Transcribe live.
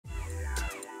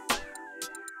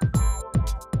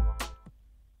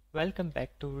Welcome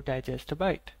back to Digest A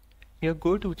Byte, your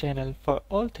go-to channel for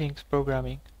all things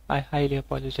programming. I highly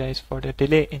apologize for the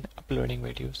delay in uploading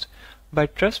videos,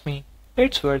 but trust me,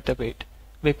 it's worth the wait,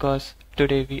 because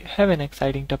today we have an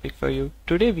exciting topic for you.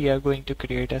 Today we are going to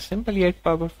create a simple yet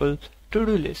powerful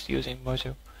to-do list using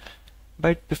Mojo.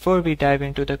 But before we dive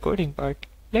into the coding part,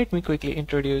 let me quickly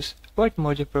introduce what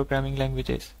Mojo programming language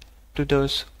is. To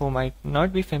those who might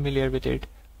not be familiar with it,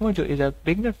 Mojo is a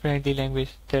beginner-friendly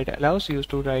language that allows you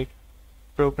to write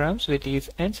programs with ease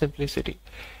and simplicity.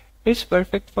 It's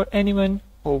perfect for anyone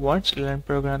who wants to learn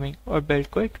programming or build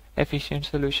quick, efficient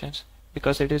solutions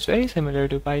because it is very similar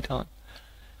to Python.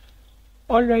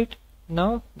 Alright,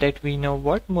 now that we know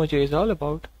what Mojo is all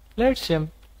about, let's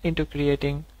jump into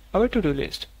creating our to-do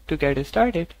list. To get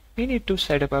started, we need to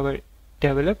set up our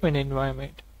development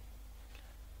environment.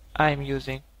 I am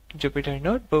using Jupyter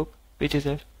Notebook, which is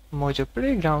a Mojo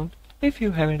playground. If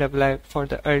you haven't applied for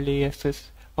the early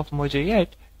access of Mojo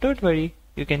yet, don't worry,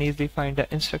 you can easily find the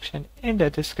instruction in the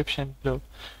description below.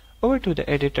 Over to the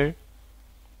editor,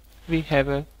 we have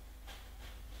a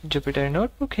Jupyter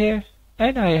Notebook here,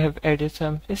 and I have added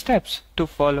some steps to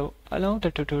follow along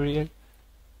the tutorial.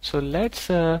 So let's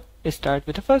start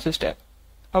with the first step,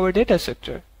 our data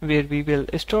structure, where we will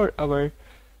store our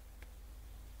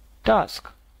task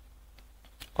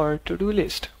or to-do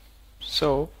list.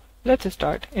 So let's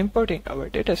start importing our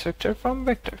data structure from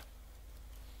vector.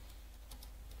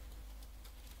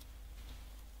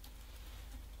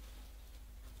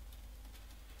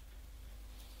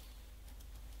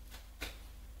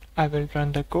 I will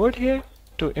run the code here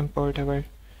to import our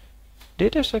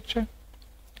data structure,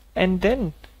 and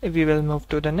then we will move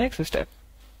to the next step.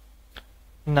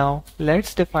 Now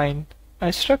let's define a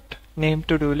struct named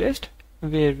to-do list,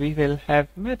 where we will have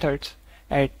methods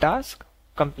add task,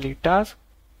 complete task,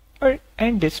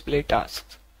 and display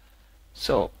tasks.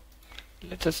 So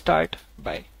let's start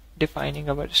by defining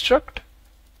our struct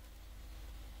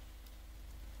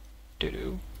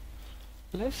to-do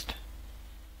list.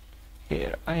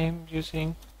 Here I am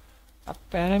using a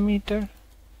parameter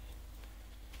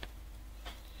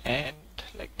and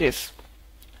like this.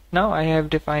 Now I have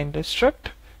defined the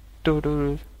struct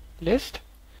to-do list.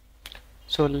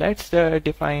 So let's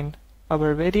define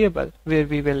our variable where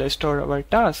we will store our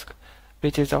task,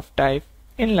 which is of type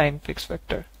inline fixed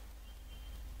vector.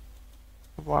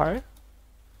 Var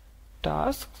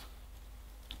task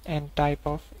and type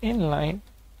of inline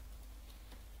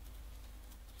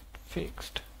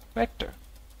fixed vector.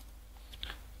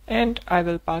 And I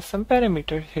will pass some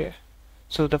parameters here.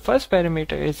 So the first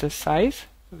parameter is the size,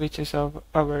 which is of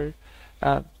our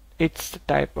it's the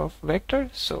type of vector,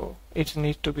 so it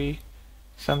needs to be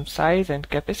some size and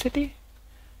capacity.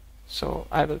 So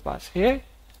I will pass here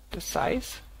the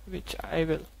size, which I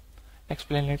will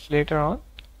explain it later on.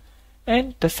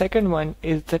 And the second one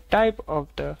is the type of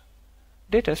the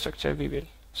data structure we will.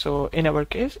 So in our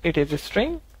case it is a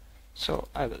string, so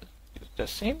I will use the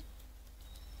same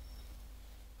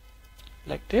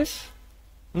like this.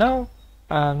 Now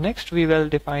next we will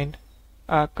define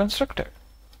a constructor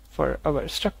for our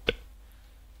struct.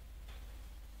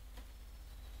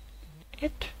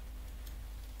 It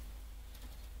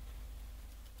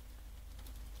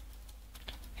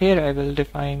here I will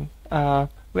define a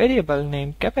variable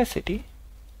named capacity.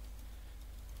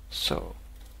 So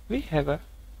we have a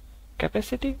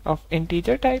capacity of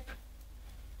integer type.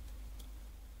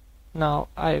 Now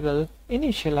I will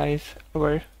initialize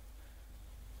our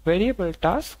variable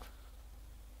task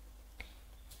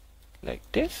like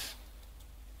this,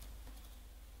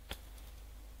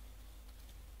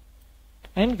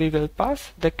 and we will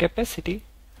pass the capacity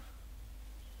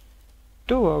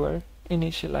to our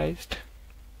initialized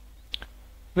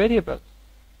variable.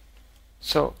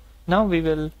 So now we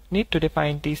will need to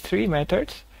define these three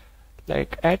methods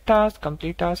like add task,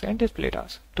 complete task, and display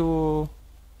task. To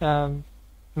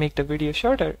make the video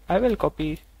shorter, I will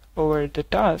copy over the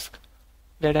task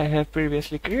that I have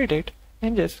previously created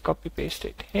and just copy paste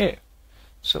it here.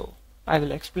 So I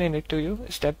will explain it to you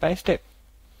step by step.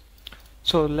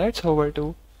 So let's over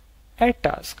to add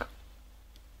task.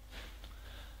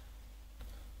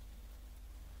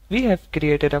 We have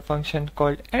created a function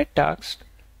called add task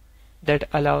that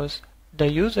allows the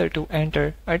user to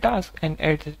enter a task and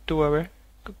add it to our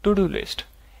to-do list.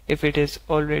 If it is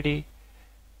already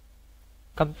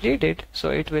completed, so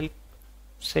it will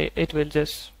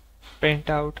just print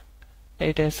out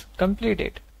it is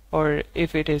completed, or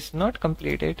if it is not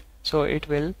completed, so it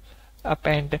will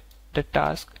append the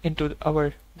task into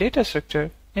our data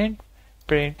structure and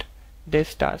print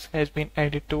this task has been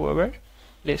added to our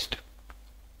list.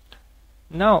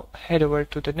 Now head over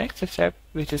to the next step,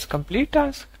 which is complete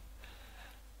task.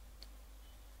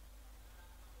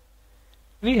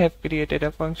 we have created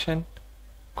a function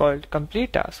called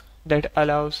complete task that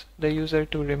allows the user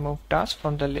to remove tasks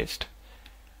from the list.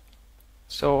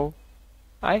 So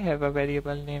I have a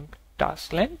variable named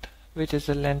task length, which is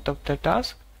the length of the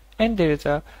task, and there is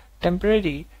a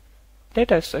temporary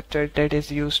data structure that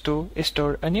is used to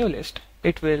store a new list.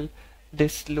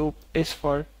 This loop is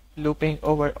for looping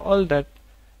over all the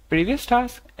previous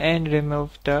tasks and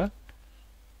remove the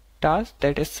task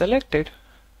that is selected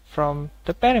from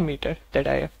the parameter that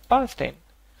I have passed in.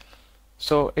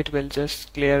 So it will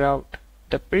just clear out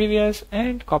the previous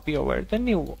and copy over the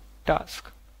new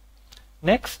task.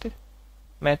 Next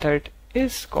method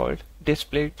is called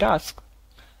display task.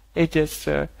 It just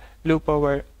loop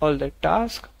over all the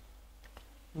tasks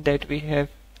that we have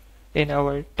in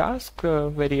our task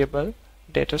variable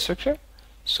data structure.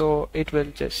 So it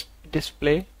will just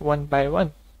display one by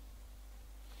one.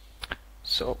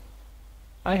 So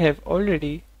I have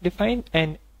already defined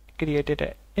and created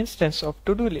an instance of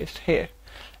ToDo List here,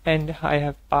 and I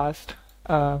have passed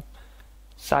a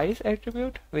size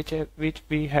attribute which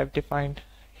we have defined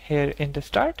here in the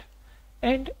start,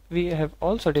 and we have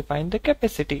also defined the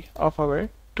capacity of our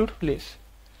ToDo List.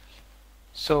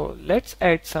 So let's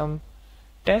add some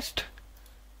test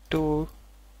to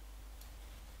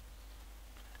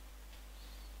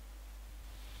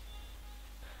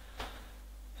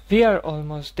we are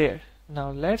almost there.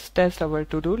 Now let's test our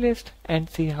to-do list and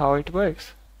see how it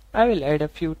works. I will add a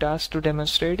few tasks to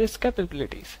demonstrate its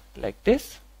capabilities, like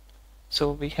this.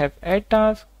 So we have add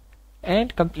task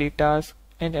and complete task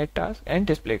and add task and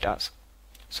display task.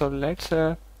 So let's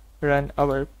run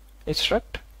our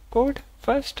struct code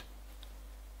first.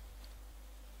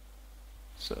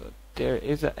 So there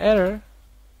is an error.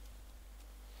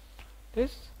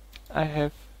 I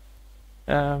have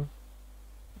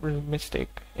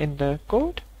mistake in the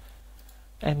code,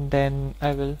 and then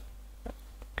I will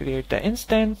create the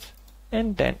instance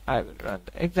and then I will run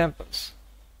the examples.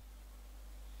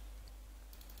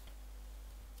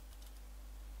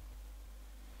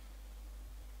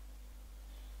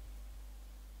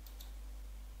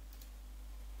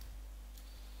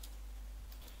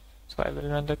 So I will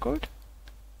run the code.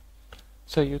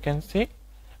 So you can see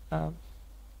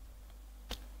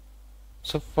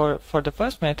so for the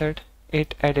first method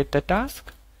it added the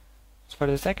task. For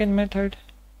the second method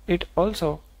it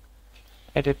also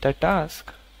added the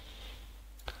task,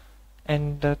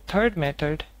 and the third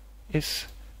method is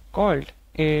called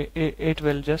it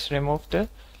will just remove the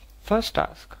first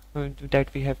task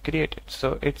that we have created.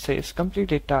 So it says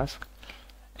completed task,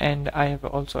 and I have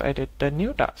also added the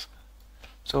new task.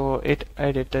 So it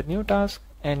added the new task,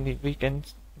 and we can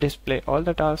display all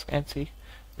the tasks and see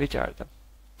which are the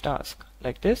tasks,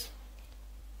 like this.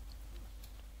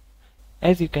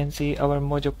 As you can see, our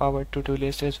Mojo powered to-do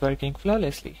list is working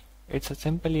flawlessly. It's a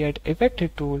simple yet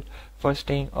effective tool for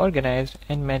staying organized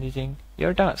and managing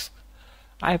your tasks.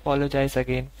 I apologize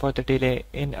again for the delay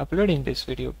in uploading this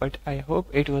video, but I hope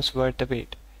it was worth the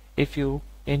wait. If you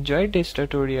enjoyed this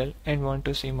tutorial and want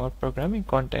to see more programming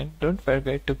content, don't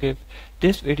forget to give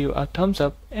this video a thumbs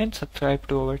up and subscribe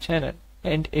to our channel.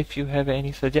 And if you have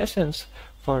any suggestions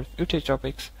for future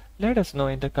topics, let us know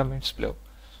in the comments below.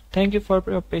 Thank you for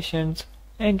your patience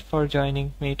and for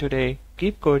joining me today.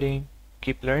 Keep coding,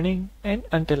 keep learning, and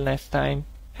until next time,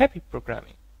 happy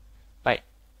programming.